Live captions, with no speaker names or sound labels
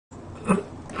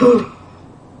And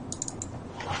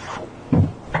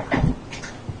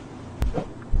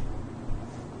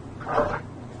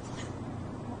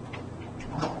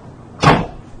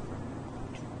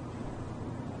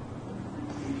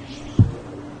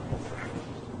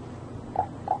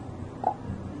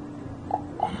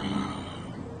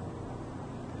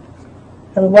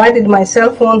why did my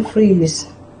cell phone freeze?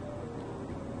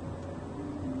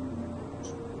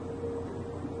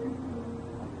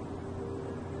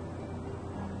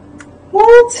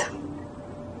 What?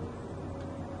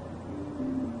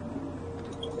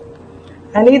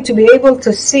 I need to be able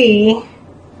to see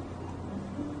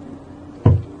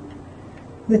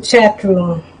the chat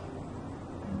room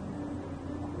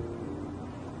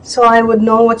so I would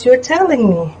know what you're telling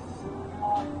me.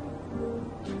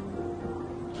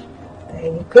 There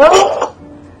you go.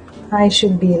 I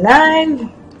should be live.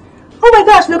 Oh my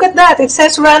gosh, look at that. It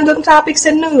says random topics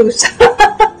and news.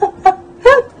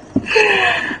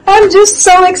 I'm just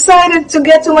so excited to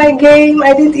get to my game.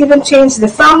 I didn't even change the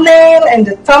thumbnail and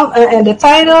the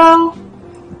title.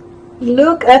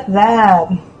 Look at that.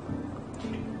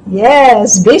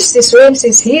 Yes, Business Rooms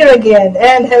is here again.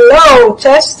 And hello,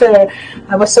 Chester.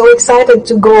 I was so excited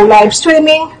to go live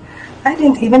streaming. I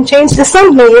didn't even change the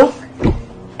thumbnail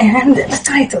and the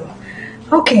title.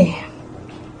 Okay,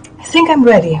 I think I'm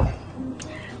ready.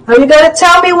 Now you gotta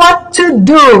tell me what to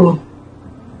do.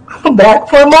 Back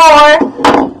for more.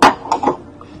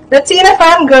 Latina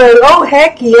fangirl. Oh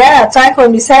heck yeah! Time for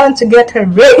Miss Helen to get her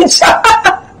rage.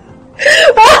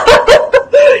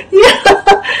 Yeah.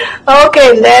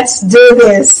 Okay, let's do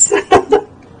this.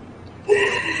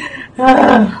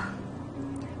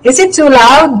 Is it too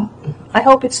loud? I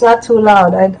hope it's not too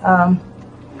loud.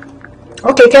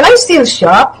 Okay, can I still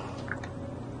shop?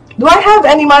 Do I have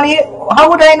any money? How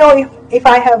would I know if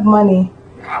I have money?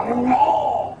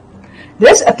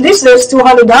 At least there's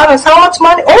 $200. How much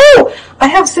money? Oh, I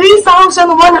have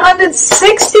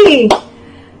 3,160.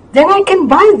 Then I can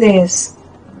buy this.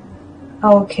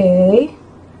 Okay.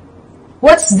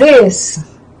 What's this?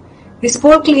 These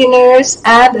pool cleaners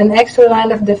add an extra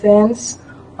line of defense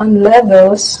on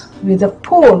levels with a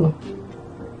pool.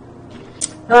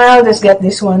 I'll just get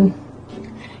this one.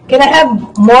 Can I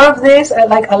have more of this? I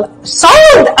like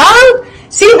sold out.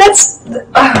 See,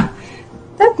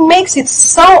 that makes it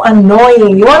so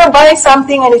annoying. You want to buy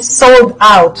something and it's sold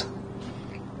out.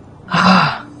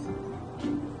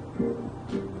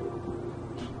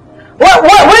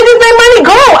 Where did my money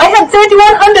go? I had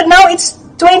 3,100. Now it's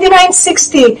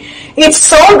 2,960. It's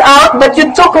sold out, but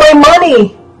you took my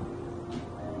money.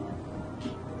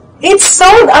 It's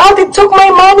sold out. It took my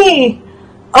money.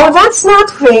 Oh, that's not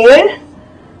fair.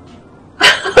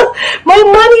 My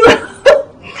money.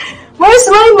 Where's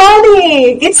my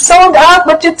money? It's sold out,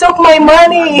 but you took my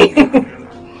money.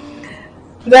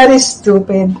 That is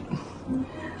stupid.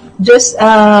 Just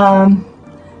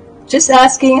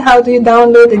asking how do you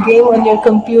download a game on your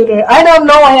computer. I don't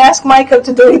know. I asked Michael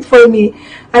to do it for me.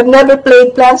 I've never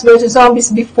played Plants vs. Zombies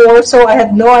before, so I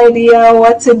have no idea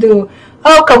what to do.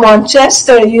 Oh, come on,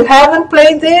 Chester. You haven't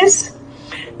played this?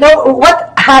 No,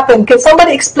 what happened? Can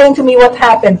somebody explain to me what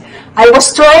happened? I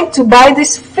was trying to buy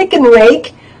this freaking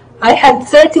rake. I had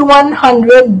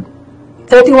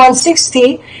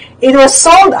 3,160. It was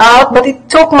sold out, but it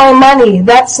took my money.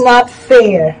 That's not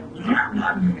fair.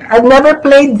 I've never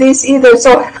played this either,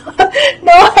 so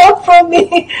no help from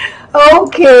me.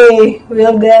 Okay,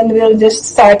 well then we'll just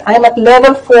start. I'm at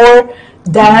level 4-4.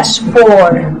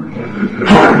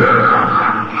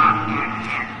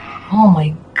 Oh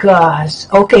my gosh.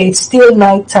 Okay, it's still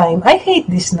nighttime. I hate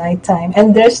this nighttime.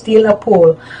 And there's still a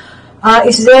pool.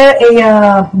 Is there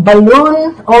a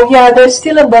balloon? Oh yeah, there's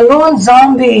still a balloon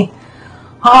zombie.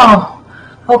 Oh,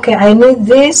 okay, I need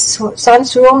this.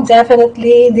 Sun's room,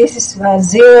 definitely. This is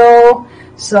 0.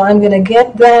 So I'm going to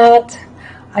get that.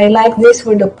 I like this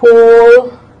for the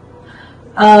pool.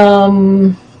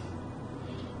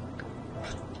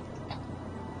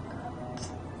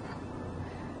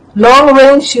 Long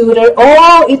range shooter.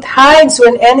 Oh, it hides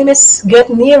when enemies get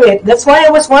near it. That's why I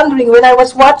was wondering when I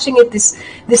was watching it this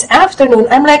afternoon.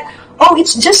 I'm like, oh,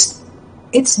 it's just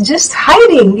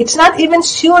hiding. It's not even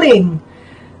shooting.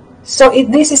 So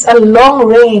this is a long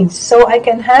range. So I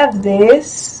can have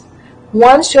this,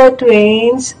 one short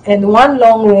range and one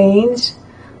long range.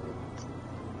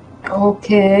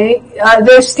 Okay,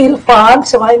 there's still fog,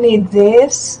 so I need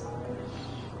this.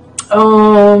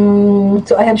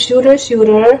 So I have shooter.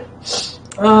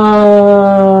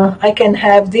 I can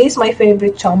have this, my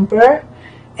favorite chomper,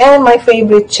 and my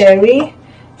favorite cherry,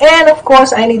 and of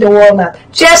course I need a walnut.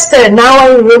 Chester, now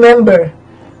I remember.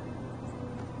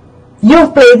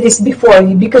 You've played this before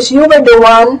because you were the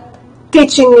one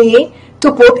teaching me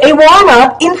to put a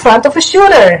walnut in front of a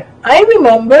shooter. I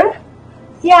remember.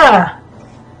 Yeah,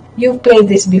 you've played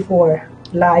this before,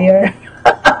 liar.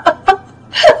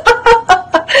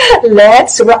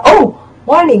 Oh,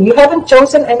 warning, you haven't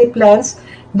chosen any plants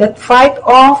that fight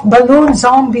off balloon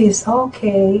zombies.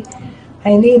 Okay,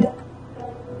 I need...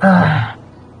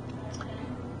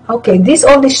 okay, this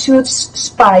only shoots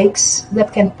spikes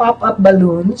that can pop up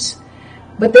balloons.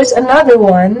 But there's another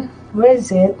one. Where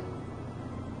is it?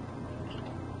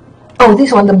 Oh,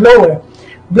 this one, the blower.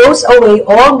 Blows away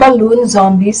all balloon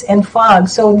zombies and fog.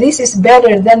 So this is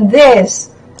better than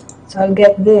this. So I'll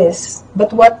get this.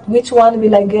 But which one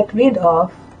will I get rid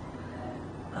of?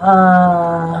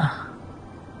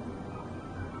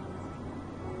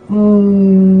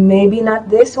 Maybe not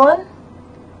this one.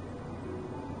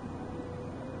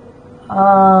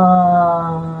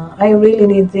 I really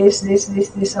need this.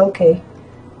 Okay.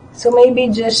 So maybe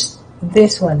just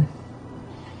this one.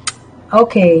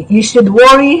 Okay, you should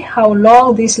worry how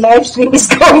long this live stream is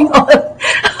going on.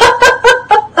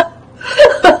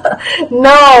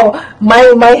 No,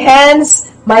 my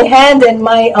hand and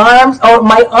my arms, or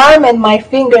my arm and my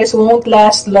fingers won't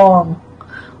last long.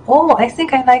 Oh, I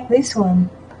think I like this one.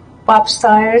 Pops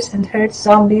tires and hurts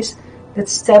zombies that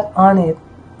step on it.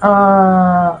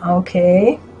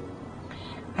 Okay.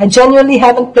 I genuinely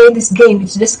haven't played this game.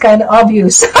 It's just kind of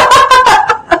obvious.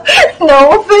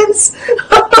 No offense.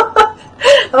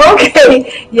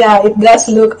 Okay. Yeah, it does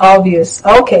look obvious.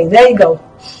 Okay, there you go.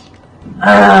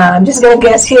 I'm just going to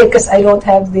guess here because I don't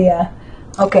have the...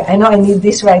 okay, I know I need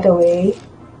this right away.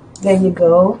 There you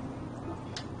go.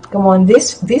 Come on,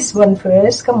 this one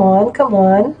first. Come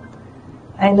on.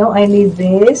 I know I need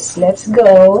this. Let's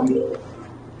go.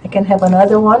 I can have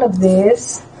another one of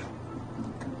this.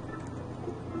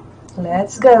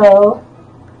 Let's go.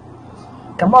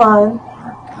 Come on.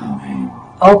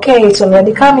 Okay, it's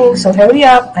already coming, so hurry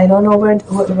up. I don't know where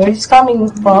it's coming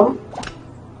from.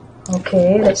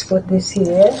 Okay, let's put this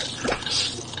here.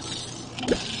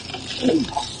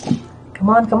 Come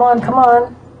on. Come on,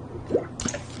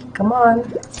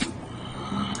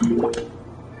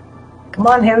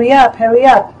 hurry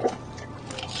up.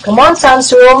 Come on,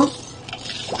 sun's room.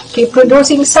 Keep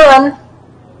producing sun.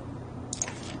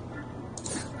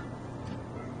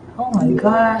 Oh my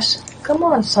gosh. Come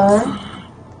on, sun.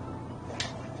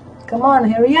 Come on,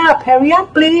 hurry up,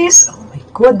 please. Oh my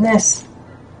goodness.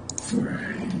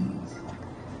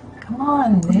 Come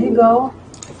on, there you go.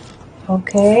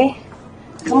 Okay.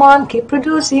 Come on, keep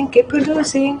producing.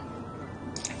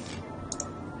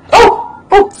 Oh!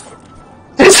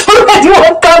 There's already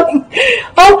one coming.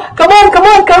 Oh, come on.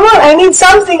 I need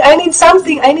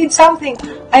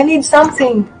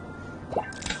something.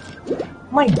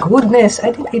 My goodness,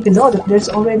 I didn't even know that there's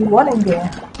already one in there.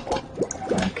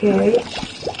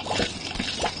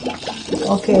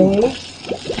 Okay,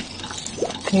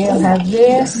 I'll have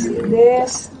this.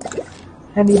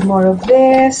 I need more of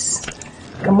this.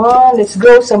 Come on, let's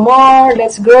grow some more.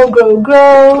 Let's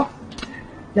grow.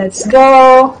 Let's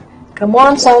go. Come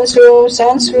on, sun's room.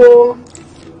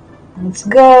 Let's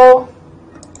go.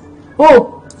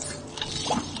 Oh!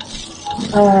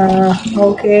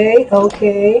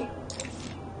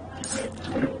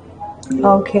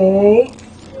 Okay.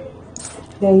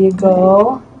 There you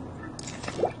go.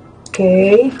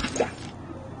 Okay.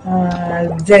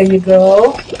 There you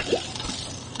go.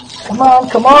 Come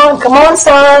on,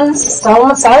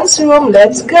 sun's room.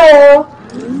 Let's go.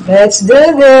 Let's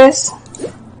do this.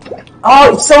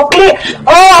 Oh, it's so clear.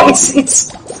 Oh,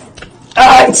 it's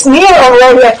near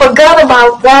already. I forgot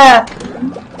about that.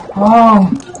 Oh,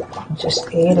 I just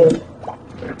ate it.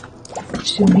 It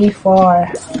should be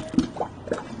far.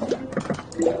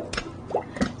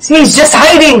 See, he's just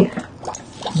hiding.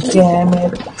 Damn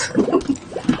it.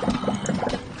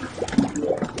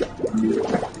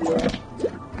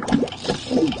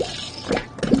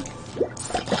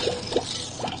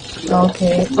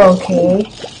 Okay.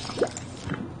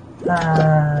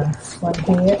 One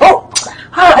here. Oh!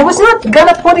 I was not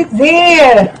gonna put it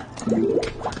there.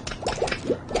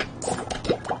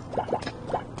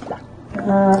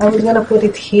 I was gonna put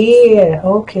it here.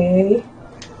 Okay.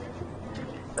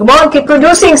 Come on, keep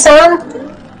producing, son.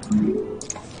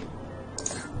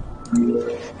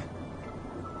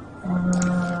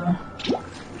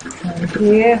 One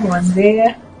here, one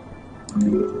there.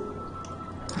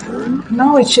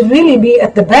 No, it should really be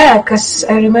at the back, because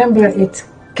I remember it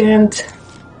can't.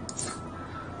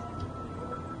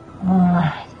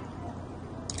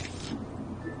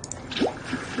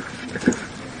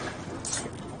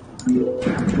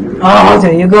 Oh,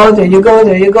 there you go.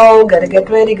 Gotta get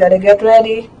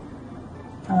ready.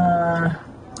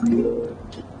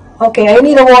 Okay, I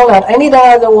need a walnut. I need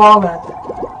another walnut.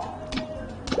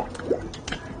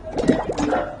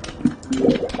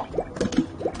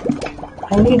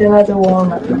 I need another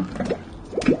walnut.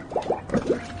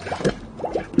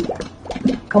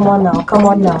 Come on now, come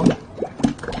on now.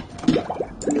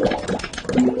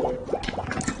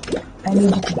 I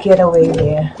need you to get away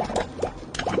there.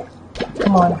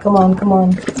 Come on, come on, come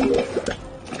on.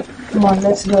 Come on,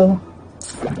 let's go.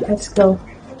 Let's go.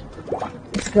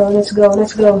 Let's go, let's go,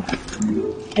 let's go.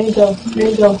 There you go, there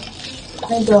you go.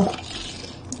 There you go.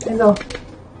 There you go.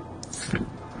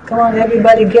 Come on,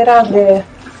 everybody, get out there.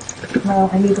 Now,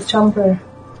 I need a jumper.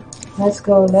 Let's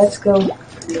go, let's go.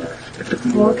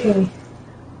 Okay.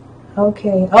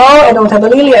 Okay. Oh, I don't have a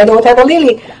lily. I don't have a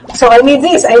lily. So I need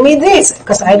this. I need this.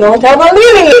 Because I don't have a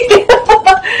lily.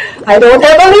 I don't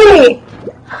have a lily.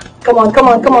 Come on, come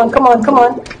on, come on, come on, come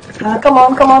on. Come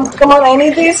on, come on, come on. I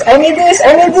need this. I need this.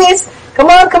 I need this. Come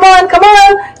on, come on, come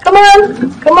on. Come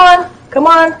on. Come on. Come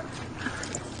on.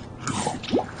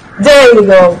 There you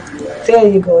go. There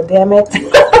you go. Damn it.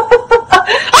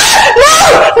 No!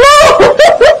 No!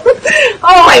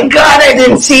 Oh my God, I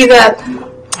didn't see that.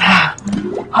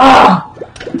 Ah,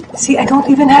 see, I don't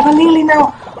even have a lily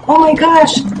now. Oh my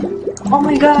gosh. Oh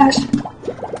my gosh.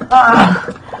 Ah,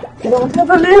 I don't have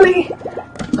a lily.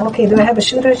 Okay, do I have a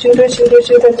shooter, shooter, shooter,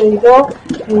 shooter? There you go.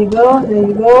 There you go. There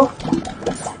you go.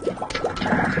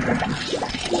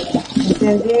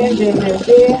 There, there, there, there,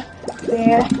 there.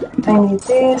 There. I need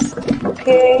this.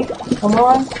 Okay. Come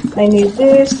on. I need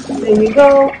this. There you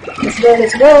go. Let's go,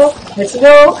 let's go. Let's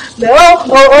go. No. Oh,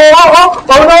 oh, oh, oh.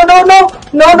 Oh, no, no, no.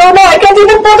 No, no, no. I can't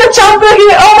even put a jumper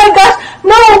here. Oh my gosh.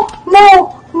 No, no,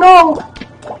 no.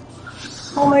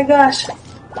 Oh my gosh.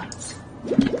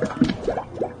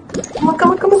 Come on,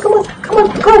 come on, come on, come on. Come on,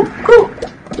 go, go.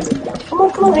 Come on,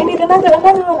 come on. I need another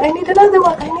one. I need another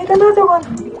one. I need another one.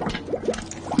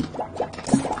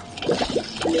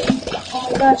 Oh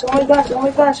my gosh, oh my gosh, oh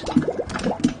my gosh.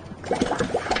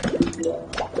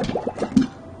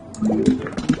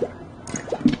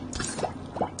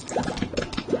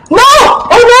 No!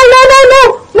 Oh no, no, no, no!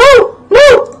 No! No!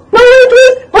 No, wait,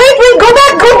 wait, wait, wait, go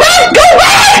back, go back, go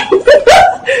back!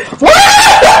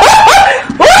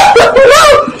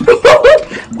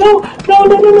 No! No,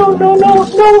 no, no, no, no, no,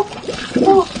 no!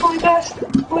 No, oh my gosh,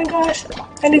 oh my gosh.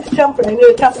 I need a jumper, I need a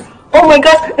jumper. Oh my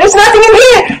gosh, there's nothing in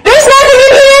here! There's nothing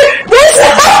in here! There's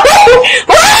nothing!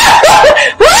 No,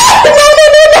 no,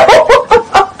 no, no!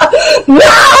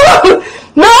 No!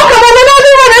 No, come on,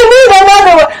 another one! I need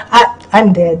another one!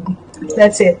 I'm dead.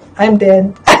 That's it. I'm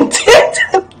dead. I'm dead.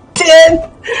 I'm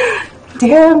dead.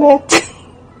 Damn it.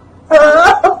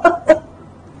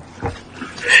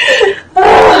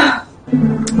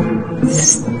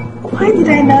 Why did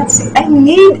I not see? I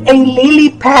need a lily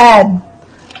pad.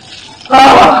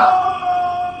 Oh.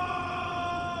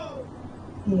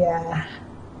 Yeah.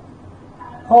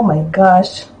 Oh my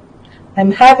gosh.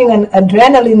 I'm having an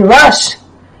adrenaline rush.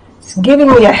 It's giving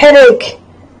me a headache.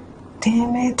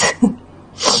 Damn it.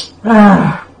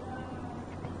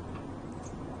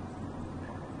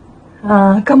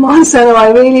 Come on, Sano.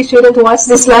 I really shouldn't watch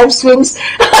these live streams.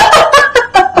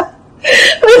 I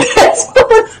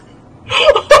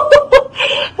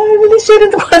really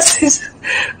shouldn't watch this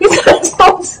with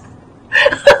headphones.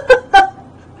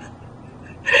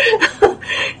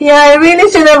 Yeah, I really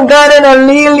should have gotten a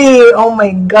lily. Oh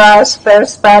my gosh,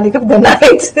 first panic of the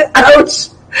night. Ouch,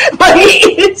 my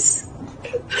ears.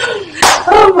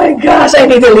 Oh my gosh, I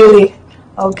need a lily.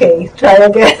 Okay, try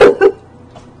again.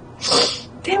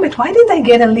 Damn it, why did I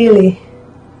get a lily?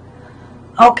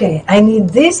 Okay, I need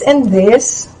this and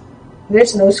this.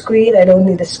 There's no screen, I don't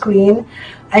need a screen.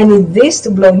 I need this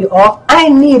to blow you off. I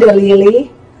need a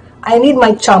lily. I need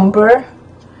my chomper.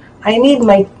 I need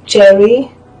my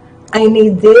cherry. I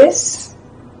need this.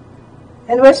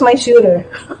 And where's my shooter?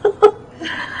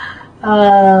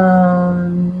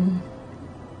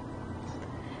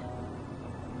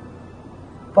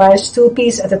 Fires 2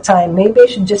 pieces at a time. Maybe I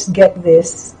should just get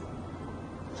this.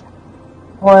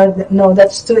 Or, no,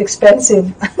 that's too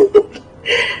expensive.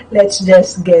 Let's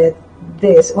just get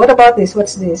this. What about this?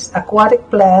 What's this? Aquatic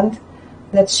plant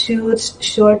that shoots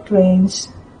short range.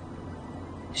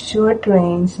 Short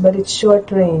range, but it's short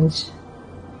range.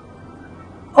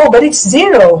 Oh, but it's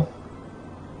 0.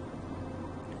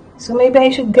 So maybe I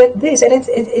should get this. And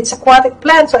it's aquatic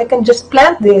plant, so I can just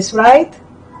plant this, right?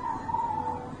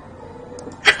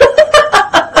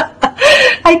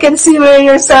 I can see where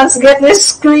your sons get this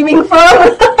screaming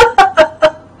from.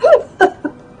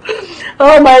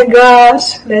 Oh my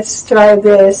gosh. Let's try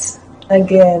this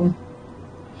again.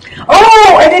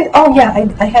 Oh, I did. Oh yeah,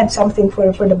 I had something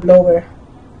for the blower.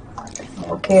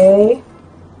 Okay.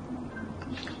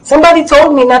 Somebody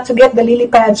told me not to get the lily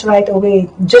pads right away.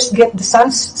 Just get the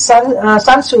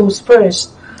sunsums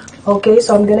first. Okay,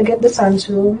 so I'm gonna get the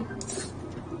sunsum.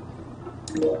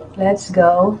 Let's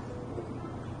go.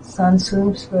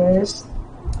 Sunsums first.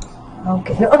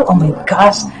 Okay. Oh my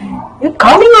gosh. You're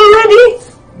coming already?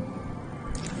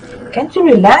 Can't you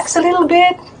relax a little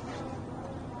bit?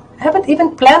 I haven't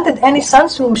even planted any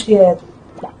sunsums yet.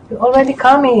 You're already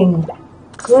coming.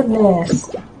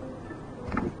 Goodness.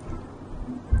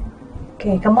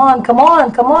 Okay, come on, come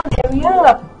on, come on, hurry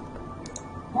up.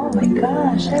 Oh my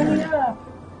gosh, hurry up.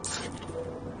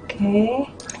 Okay.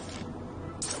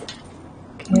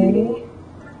 Okay.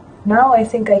 Now I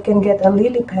think I can get a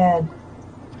lily pad.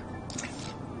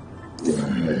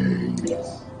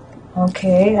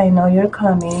 Okay, I know you're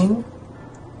coming.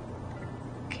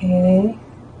 Okay.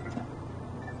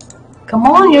 Come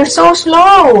on, you're so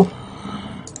slow.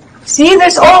 See,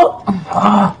 there's all...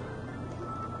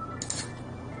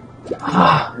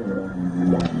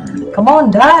 Come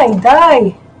on, die,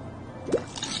 die.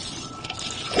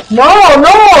 No,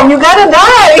 no, you gotta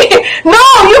die. No,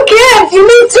 you can't. You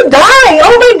need to die.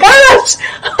 Oh my gosh.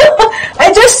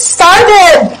 I just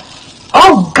started.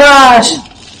 Oh gosh.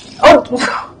 Oh,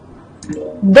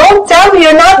 don't tell me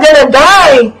you're not gonna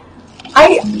die.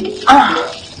 I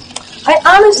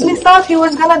honestly thought he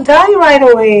was gonna die right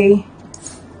away.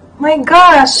 My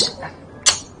gosh.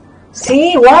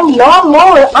 See, one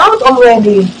lawnmower out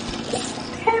already.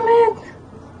 Damn it.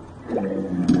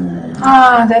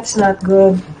 Ah, that's not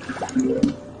good.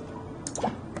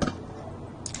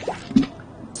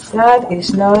 That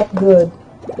is not good.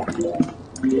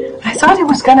 I thought he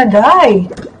was gonna die.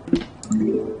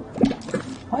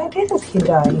 Why didn't he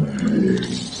die?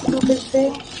 Stupid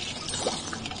thing.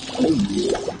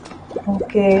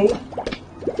 Okay.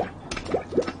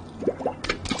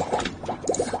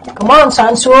 Come on,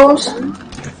 sunsums.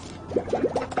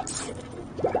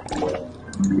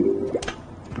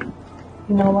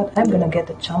 You know what? I'm gonna get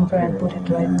the jumper and put it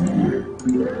right there.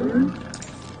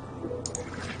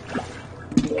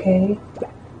 Okay.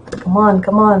 Come on,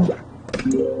 come on.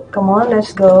 Come on,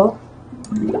 let's go.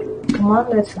 Come on,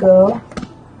 let's go.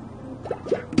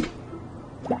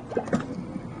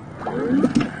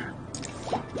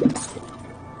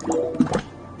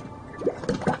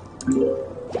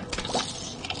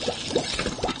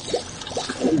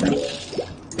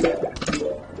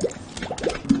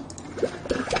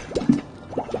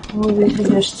 Oh, this is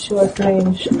just short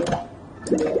range.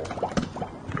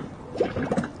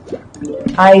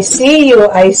 I see you,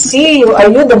 I see you.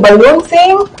 Are you the balloon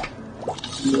thing?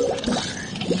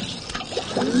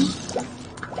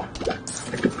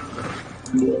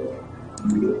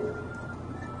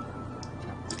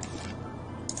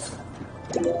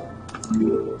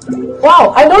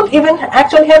 Wow, I don't even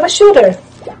actually have a shooter.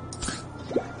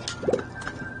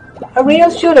 A real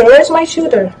shooter. Where's my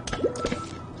shooter?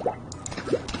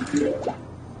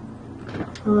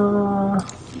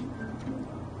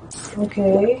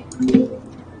 Okay.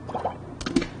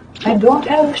 I don't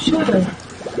have a shooter.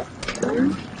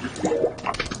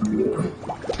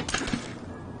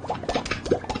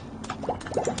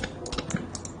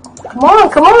 Come on,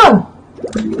 come on!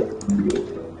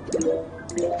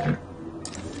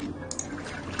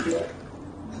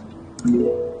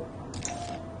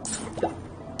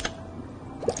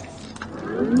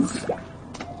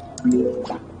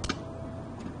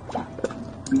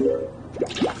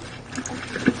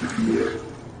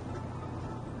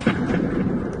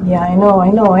 Yeah, I know.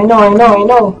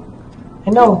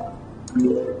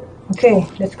 Okay,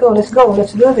 let's go, let's do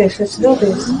this.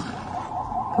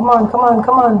 Come on.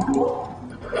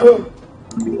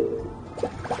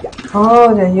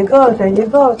 Oh, there you go.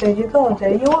 There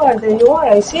you are.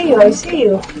 I see you.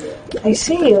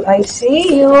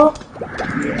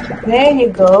 There you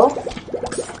go.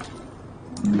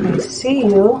 I see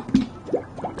you.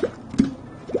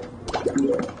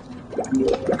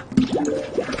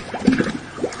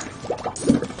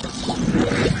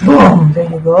 Boom,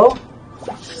 there you go.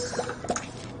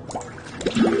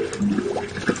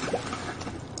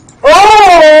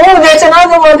 Oh,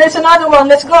 there's another one.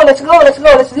 Let's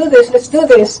do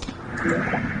this.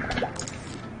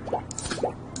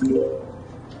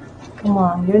 Come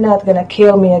on, you're not gonna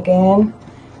kill me again.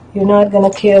 You're not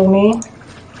gonna kill me.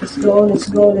 Let's go.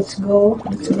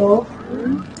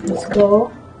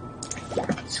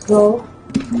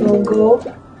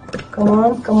 Come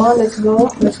on, let's go,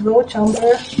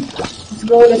 Chumper.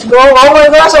 Let's go. Oh my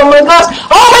gosh, I only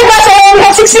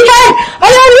have 65!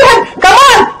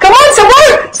 Come on, some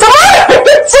more!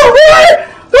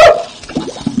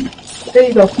 There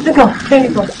you go.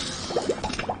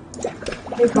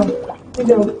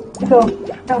 Go.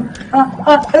 No.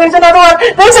 There's another one.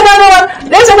 There's another one.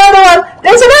 There's another one.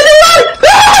 There's another one.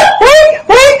 Ah! Wait.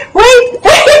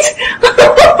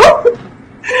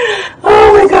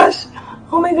 Oh my gosh.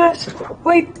 Oh my gosh.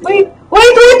 Wait.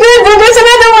 There's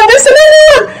another one. There's another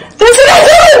one. There's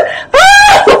another one. Ah!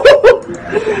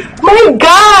 My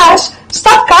gosh.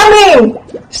 Stop coming.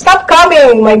 Stop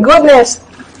coming. My goodness.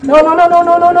 No. Wait.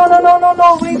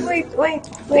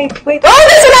 Oh,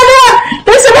 there's another one.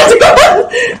 There's another one.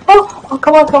 Oh,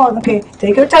 come on. Okay,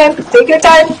 take your time.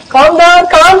 Calm down.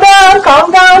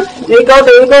 There you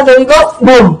go.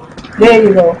 Boom. There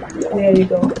you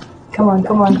go. Come on.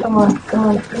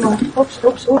 Oops.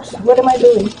 What am I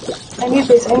doing? I need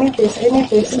this. Come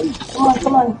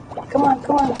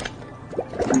on.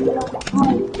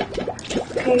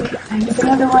 Okay, I need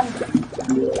another one.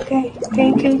 Okay.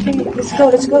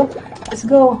 Let's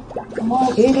go. Come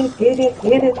on, eat it.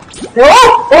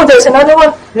 Oh, there's another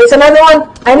one.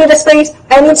 I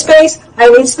need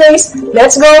space.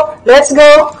 Let's go. Let's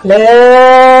go.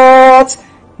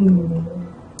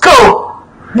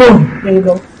 Boom. There you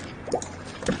go.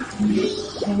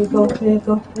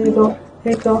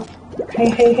 Hey.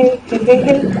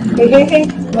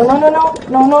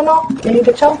 No. I need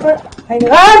a jumper. No.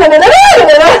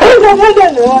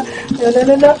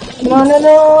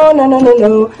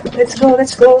 Let's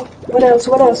go. What else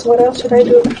should I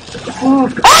do? No.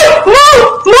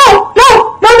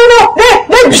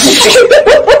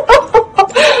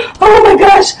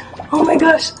 Oh my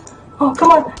gosh. Oh,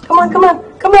 come on.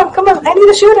 I need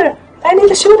a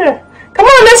shooter. Come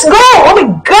on, let's go. Oh my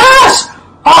gosh.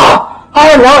 Oh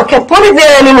no, I can't put it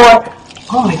there anymore.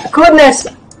 Oh my goodness.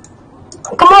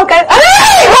 Come on, guys.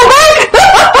 Hey, go back.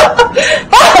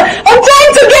 I'm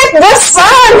trying to get the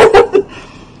sun.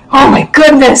 Oh my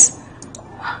goodness.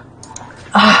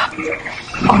 Oh,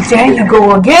 there you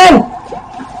go again.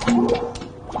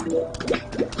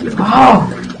 Oh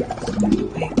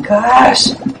my gosh.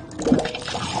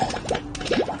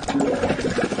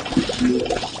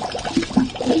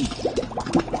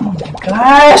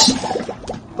 Gosh,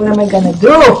 what am I gonna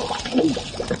do?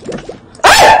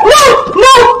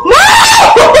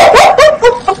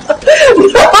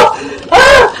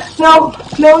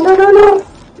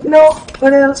 No.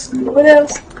 What else?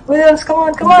 Come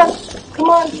on.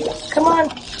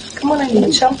 I need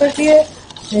a jumper here.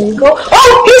 There you go.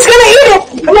 Oh, he's gonna eat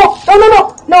it. No. Go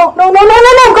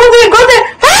there.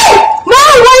 Hey, no,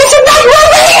 why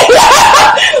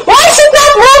is it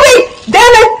not moving?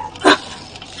 Damn it.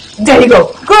 There you go.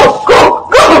 Go.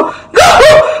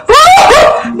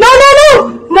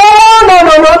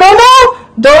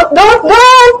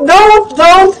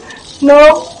 Don't. No.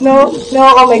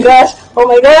 Oh my gosh.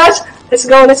 Let's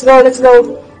go.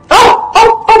 Oh.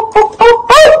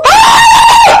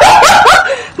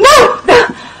 No.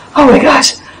 Oh my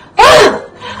gosh.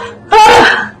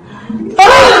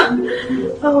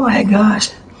 Oh my gosh.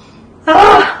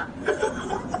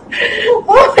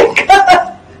 Oh my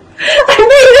god. I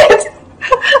made it!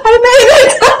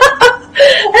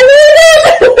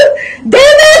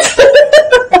 Damn it!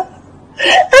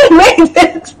 I made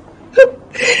it!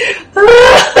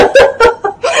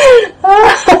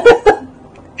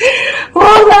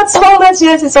 Well, that's all.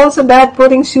 Yes, it's also bad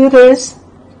putting shooters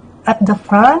at the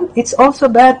front.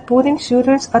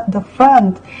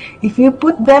 If you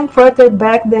put them further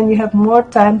back, then you have more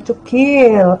time to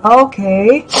kill.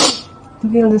 Okay. To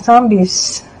kill the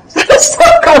zombies.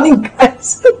 Stop coming,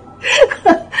 guys.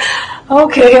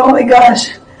 Okay, oh my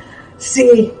gosh.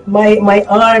 See, my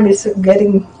arm is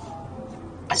getting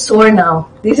sore now.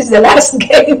 This is the last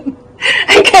game.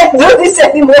 I can't do this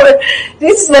anymore.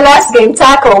 This is the last game.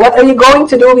 Taco. What are you going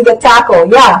to do with the taco?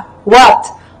 Yeah, what?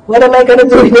 What am I going to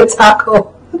do with the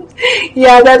taco?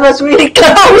 Yeah, that was really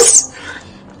close.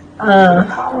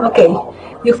 Okay,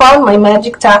 you found my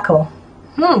magic taco.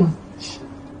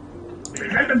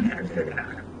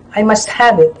 I must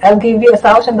have it. I'll give you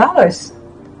 $1,000.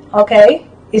 Okay?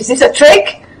 Is this a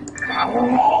trick?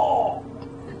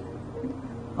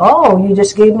 Oh, you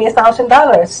just gave me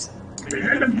 $1,000.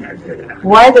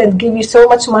 Why did I give you so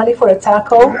much money for a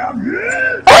taco?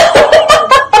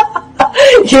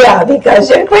 Yeah, because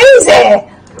you're crazy.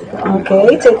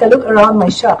 Okay, take a look around my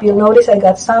shop. You'll notice I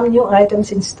got some new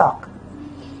items in stock.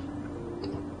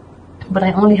 But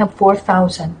I only have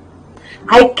 4,000.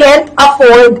 I can't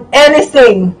afford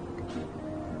anything.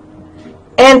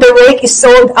 And the rake is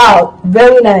sold out.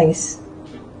 Very nice.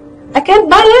 I can't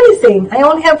buy anything. I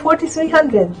only have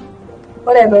 4,300.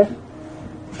 Whatever.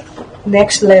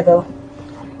 Next level.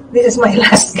 This is my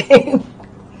last game.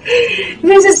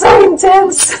 This is so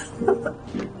intense.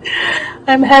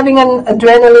 I'm having an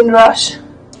adrenaline rush.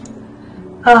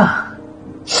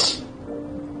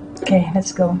 Okay,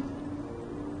 let's go.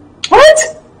 What?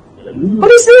 What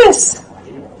is this?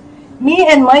 Me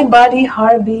and my buddy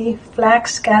Harvey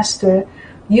Flaxcaster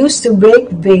used to break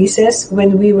vases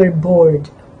when we were bored.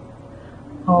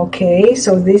 Okay,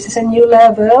 so this is a new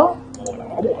level.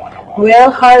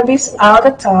 Well, Harvey's out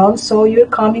of town, so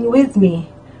you're coming with me.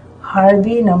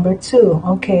 Harvey number 2.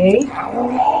 Okay.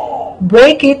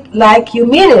 Break it like you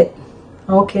mean it.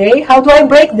 Okay, how do I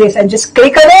break this? I just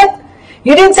click on it?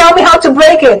 You didn't tell me how to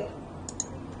break it.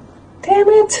 Damn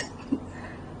it.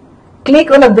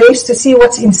 Click on a vase to see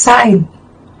what's inside.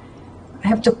 I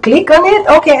have to click on it?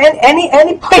 Okay, and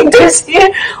any pointers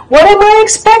here? What am I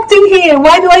expecting here?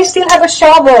 Why do I still have a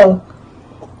shovel?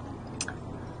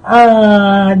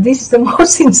 This is the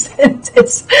most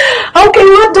instances. Okay,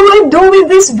 what do I do with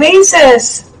these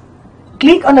vases?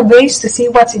 Click on a vase to see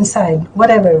what's inside.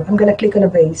 Whatever, I'm gonna click on a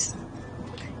vase.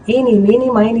 Eeny, meeny,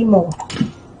 miny, mo.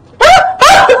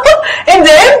 and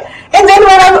then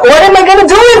what am I gonna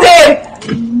do with it?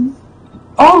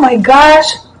 Oh my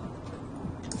gosh.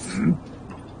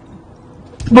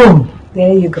 Boom.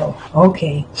 There you go.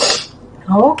 Okay.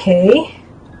 Okay.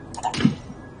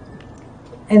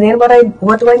 And then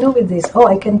what do I do with this? Oh,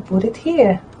 I can put it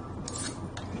here.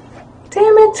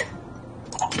 Damn it.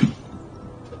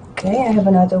 Okay, I have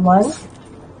another one.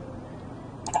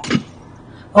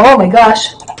 Oh my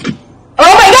gosh.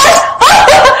 Oh my gosh!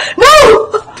 No!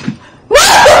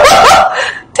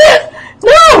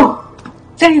 No!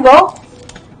 There you go.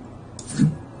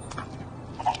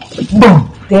 Boom.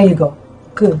 There you go.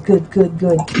 Good, good, good,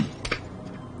 good.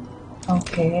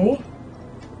 Okay.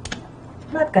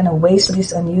 I'm not gonna waste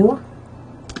this on you.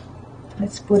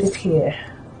 Let's put it here.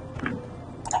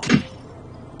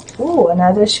 Ooh,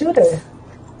 another shooter.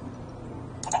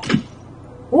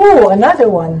 Ooh, another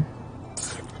one.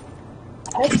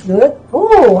 That's good.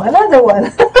 Ooh, another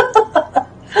one.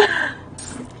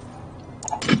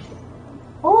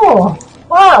 Oh,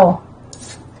 wow.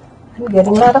 I'm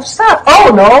getting a lot of stuff.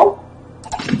 Oh, no.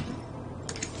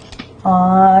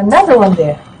 Another one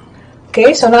there.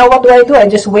 Okay, so now what do? I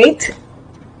just wait.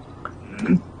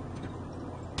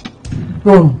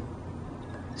 Boom.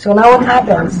 So now what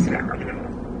happens?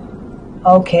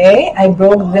 Okay, I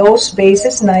broke those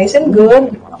bases nice and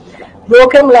good.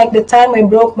 Broke them like the time I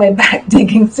broke my back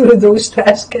digging through those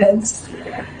trash cans.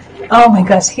 Oh my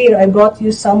gosh, here I brought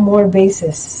you some more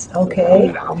bases.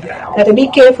 Okay, gotta be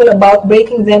careful about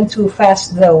breaking them too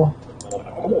fast though.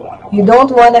 You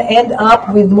don't want to end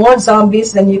up with more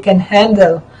zombies than you can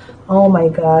handle. Oh my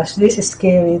gosh, this is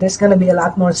scary. There's gonna be a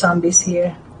lot more zombies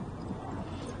here.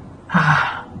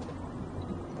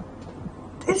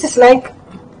 This is like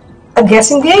a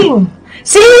guessing game.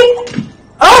 See?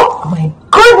 Oh my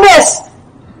goodness!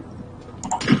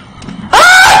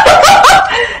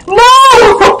 No!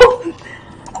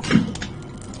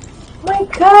 My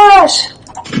gosh!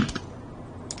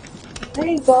 There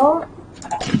you go.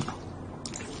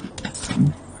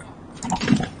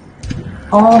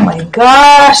 Oh my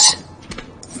gosh!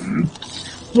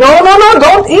 No, no, no!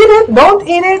 Don't eat it! Don't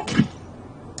eat it!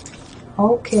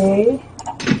 Okay.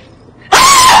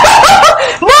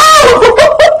 No!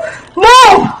 No!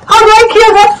 How do I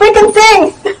kill that freaking thing?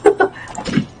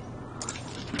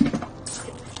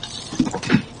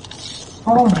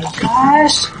 Oh my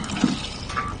gosh.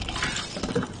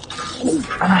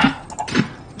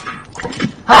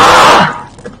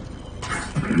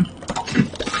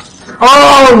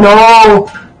 Oh no.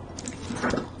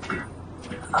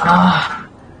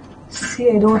 See,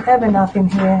 I don't have enough in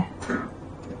here.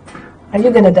 Are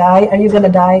you gonna die? Are you gonna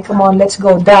die? Come on, let's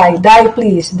go. Die. Die,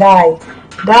 please. Die.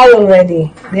 Die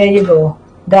already. There you go.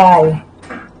 Die.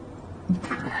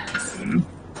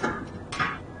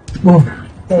 Boom.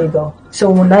 There you go.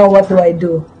 So now what do I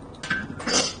do?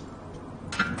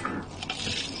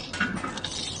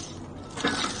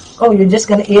 Oh, you're just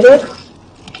gonna eat it?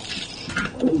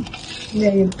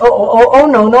 There you go. Oh,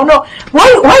 no, no, no. Why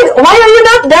are you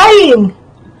not dying?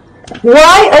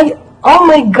 Why are you? Oh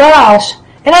my gosh.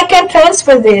 And I can't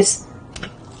transfer this.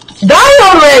 Die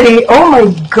already! Oh my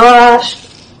gosh.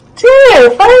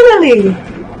 There, finally.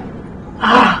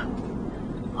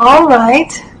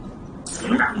 Alright.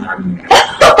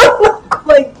 Oh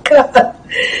my god.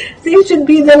 These should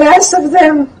be the last of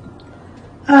them.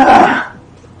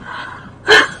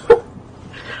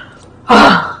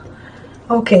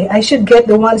 Okay, I should get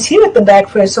the ones here at the back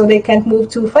first so they can't move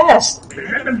too fast.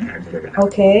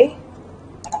 Okay.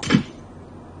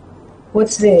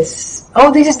 What's this?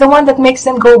 Oh, this is the one that makes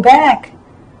them go back.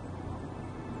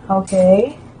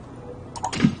 Okay.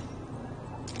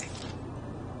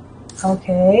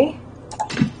 Okay.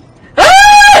 Ah!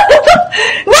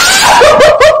 No!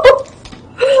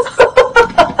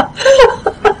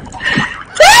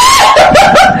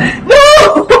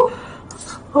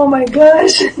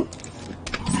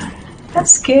 That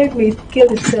scared me. It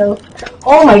killed itself.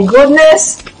 Oh my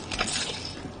goodness.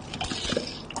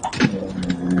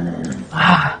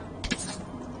 Ah.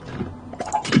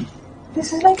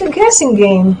 This is like a guessing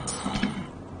game.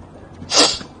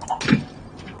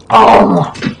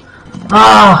 Oh.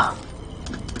 Ah.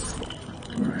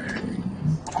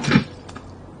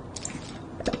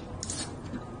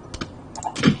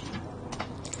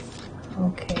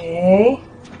 Okay.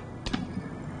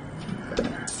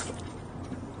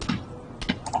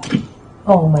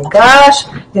 Oh my gosh.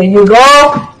 There you go.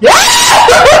 Yeah!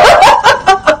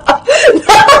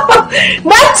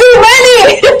 Not too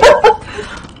many.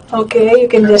 Okay, you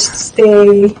can just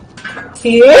stay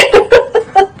here.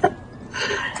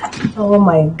 Oh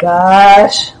my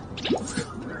gosh.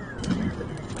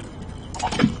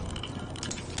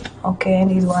 Okay, I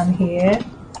need one here.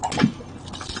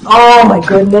 Oh my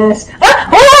goodness. Ah,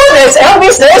 oh, there's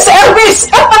Elvis. There's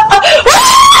Elvis.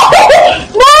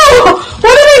 No!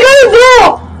 What am I going to do?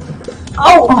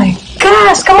 Oh my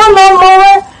gosh. Come on,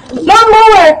 lawnmower.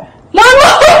 Lawnmower.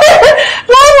 Lawnmower.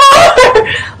 Lawnmower.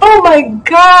 Oh my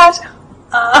gosh.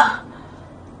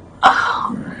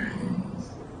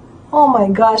 Oh my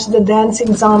gosh, the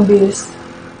dancing zombies.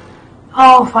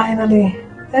 Oh, finally.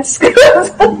 That's good.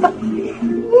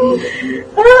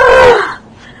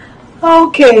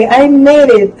 Okay, I made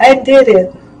it. I did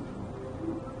it.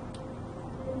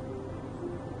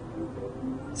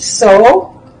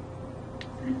 So,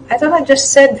 I thought I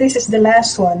just said this is the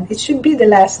last one. It should be the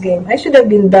last game. I should have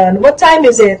been done. What time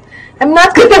is it? I'm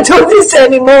not gonna do this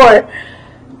anymore.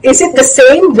 Is it the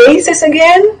same vases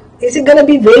again? Is it gonna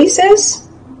be vases?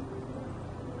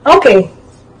 Okay,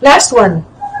 last one.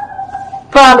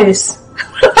 Promise.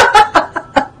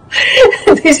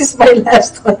 This is my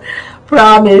last one.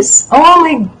 Promise. Oh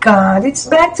my God, it's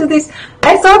back to this.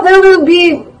 I thought there will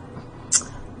be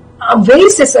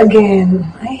vases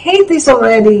again. I hate this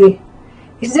already.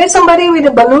 Is there somebody with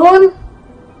a balloon?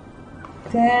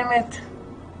 Damn it.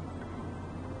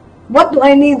 What do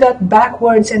I need that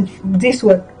backwards and this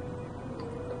one?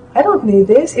 I don't need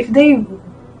this. If they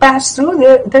pass through,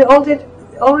 they're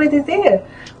already there.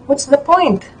 What's the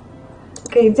point?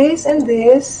 Okay, this and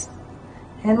this,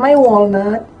 and my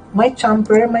walnut, my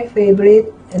chomper, my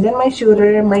favorite, and then my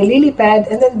shooter, my lily pad,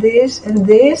 and then this and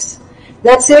this.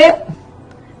 That's it.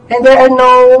 And there are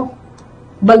no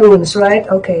balloons, right?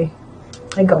 Okay,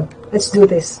 I go. Let's do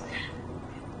this.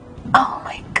 Oh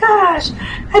my gosh,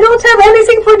 I don't have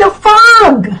anything for the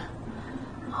fog.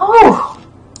 Oh,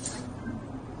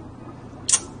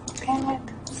 damn it.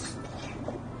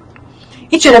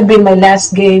 It should have been my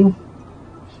last game.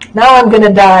 Now I'm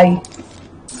gonna die.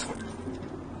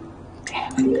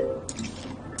 Damn it.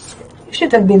 It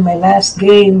should have been my last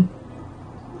game.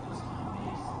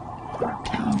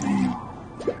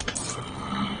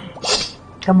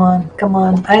 Come on, come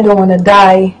on. I don't want to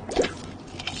die.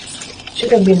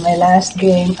 Should have been my last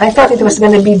game. I thought it was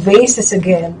going to be vases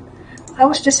again. I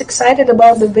was just excited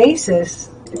about the vases.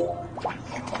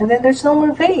 And then there's no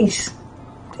more vase.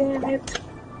 Damn it.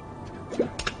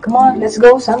 Come on, let's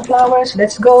go, sunflowers.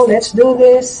 Let's go, let's do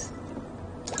this.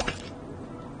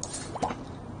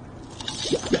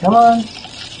 Come on.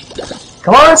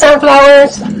 Come on,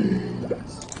 sunflowers.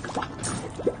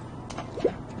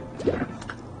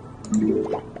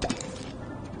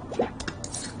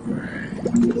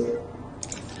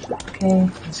 Okay,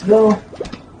 let's go.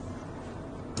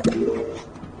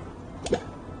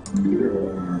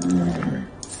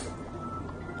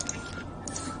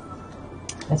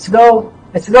 Let's go.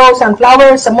 Let's go,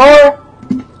 sunflowers, some more.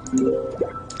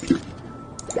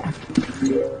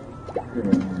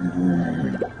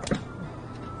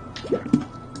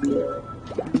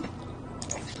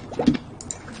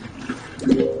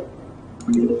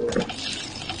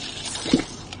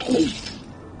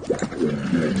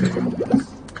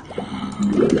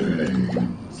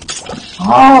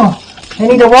 Oh, I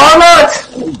need a walnut.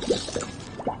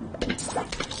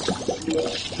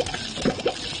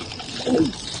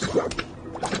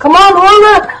 Come on,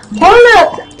 walnut,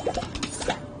 walnut.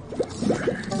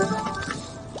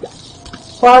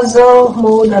 Puzzle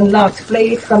mode unlocked.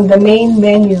 Play from the main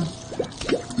menu.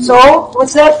 So,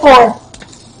 what's that for?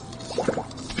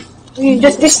 You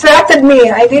just distracted me.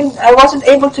 I wasn't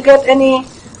able to get any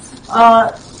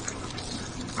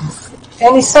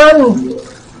sun.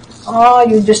 Oh,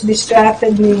 you just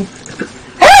distracted me.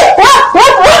 Hey!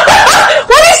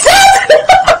 What is that?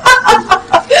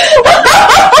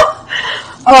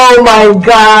 Oh my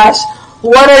gosh.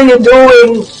 What are you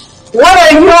doing? What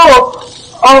are you?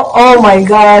 Oh my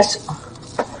gosh.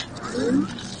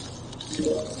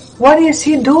 What is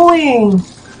he doing?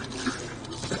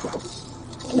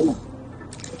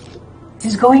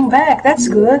 going back. That's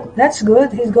good. That's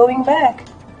good. He's going back.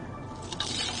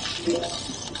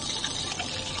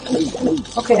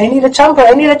 Okay, I need a jumper.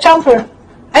 I need a jumper.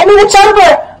 I need a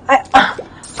jumper.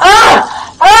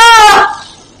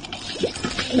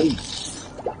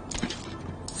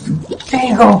 There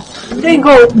you go. There you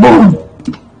go. Boom.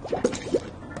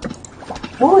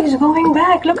 Oh, he's going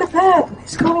back. Look at that.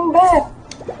 He's going back.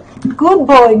 Good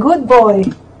boy. Good boy.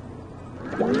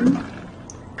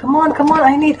 Come on, come on.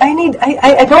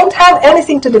 I don't have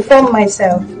anything to defend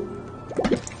myself.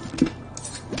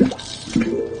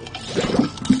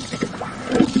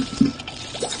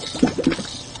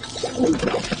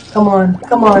 Come on,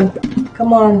 come on,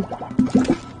 come on,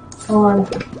 come on.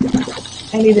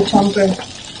 I need a jumper.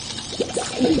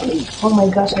 Oh my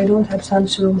gosh, I don't have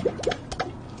sunscreen.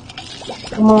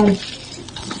 Come on.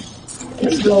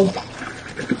 Let's go.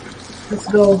 Let's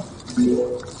go.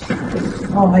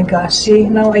 Oh my gosh, see,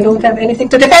 now I don't have anything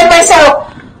to defend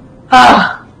myself.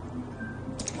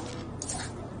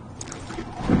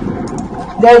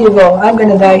 There you go. I'm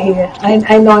gonna die here.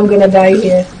 I know I'm gonna die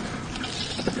here.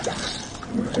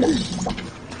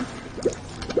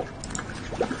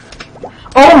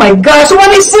 Oh my gosh,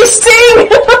 what is this thing?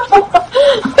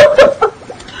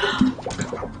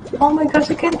 Oh my gosh,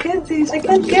 I can't get this. I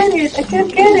can't get it. I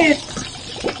can't get it.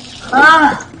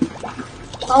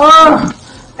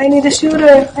 I need a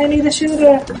shooter. I need a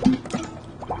shooter.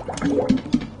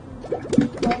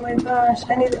 Oh my gosh,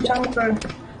 I need a jumper.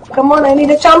 Come on, I need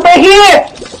a jumper here.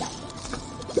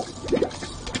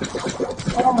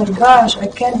 Oh my gosh, I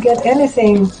can't get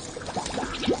anything.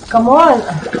 Come on.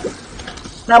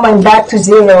 Now I'm back to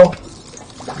 0.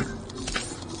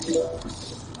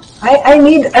 I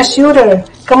need a shooter.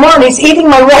 Come on, he's eating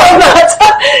my walnut.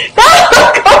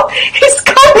 He's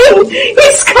coming.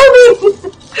 He's coming.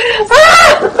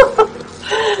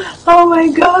 Oh my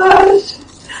gosh.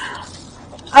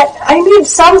 I need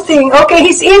something. Okay,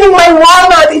 he's eating my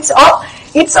walnut. It's all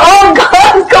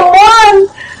gone. Come on.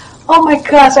 Oh my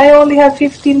gosh, I only have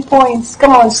 15 points.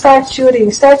 Come on, start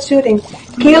shooting. Start shooting.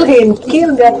 Kill him.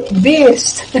 Kill that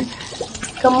beast.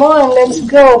 Come on, let's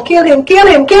go. Kill him. Kill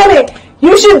him. Kill him.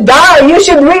 You should die. You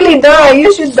should really die.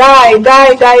 You should die.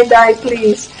 Die, die, die,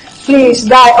 please. Please,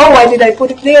 die. Oh, why did I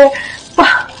put it there?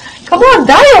 Come on,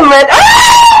 die already.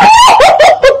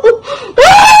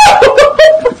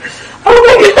 Oh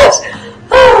my gosh.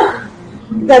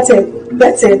 That's it.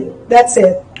 That's it. That's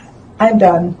it. I'm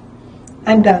done.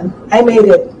 I'm done. I made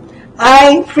it.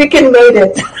 I freaking made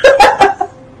it.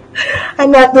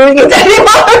 I'm not doing it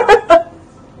anymore.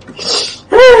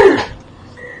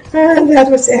 That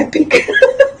was epic.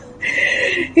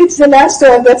 It's the last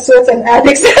one. That's what an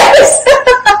addict says.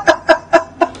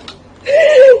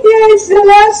 Yeah, it's the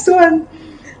last one.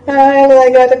 I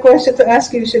got a question to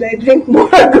ask you. Should I drink more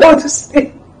or go to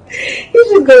sleep? You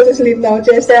should go to sleep now,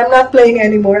 Chester. I'm not playing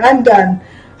anymore. I'm done.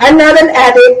 I'm not an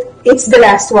addict. It's the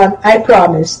last one. I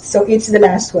promised. So it's the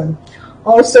last one.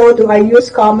 Also, do I use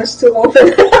commas too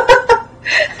often?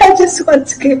 I just want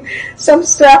to give some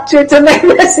structure to my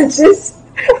messages.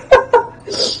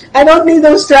 I don't need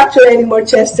no structure anymore,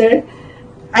 Chester.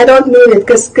 I don't need it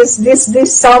because this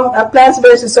Plants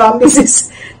vs. Zombies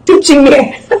is teaching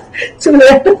me to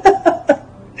learn.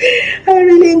 I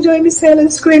really enjoy Miss Helen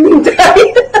screaming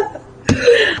die.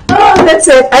 Oh, that's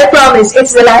it. I promise.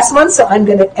 It's the last one, so I'm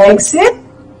gonna exit.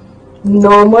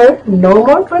 No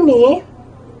more for me.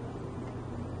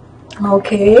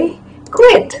 Okay,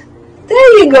 quit.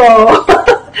 There you go.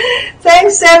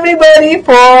 Thanks everybody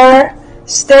for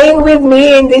staying with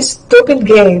me in this stupid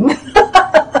game.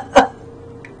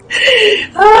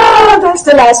 That's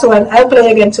the last one. I'll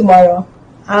play again tomorrow.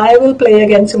 I will play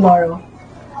again tomorrow.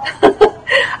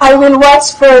 I will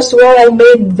watch first where I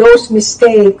made those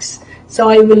mistakes, so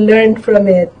I will learn from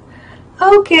it.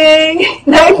 Okay,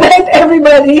 night night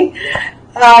everybody.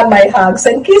 My hugs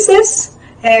and kisses,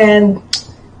 and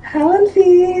Helen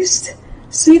feast.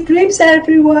 Sweet dreams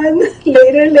everyone.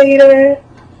 Later.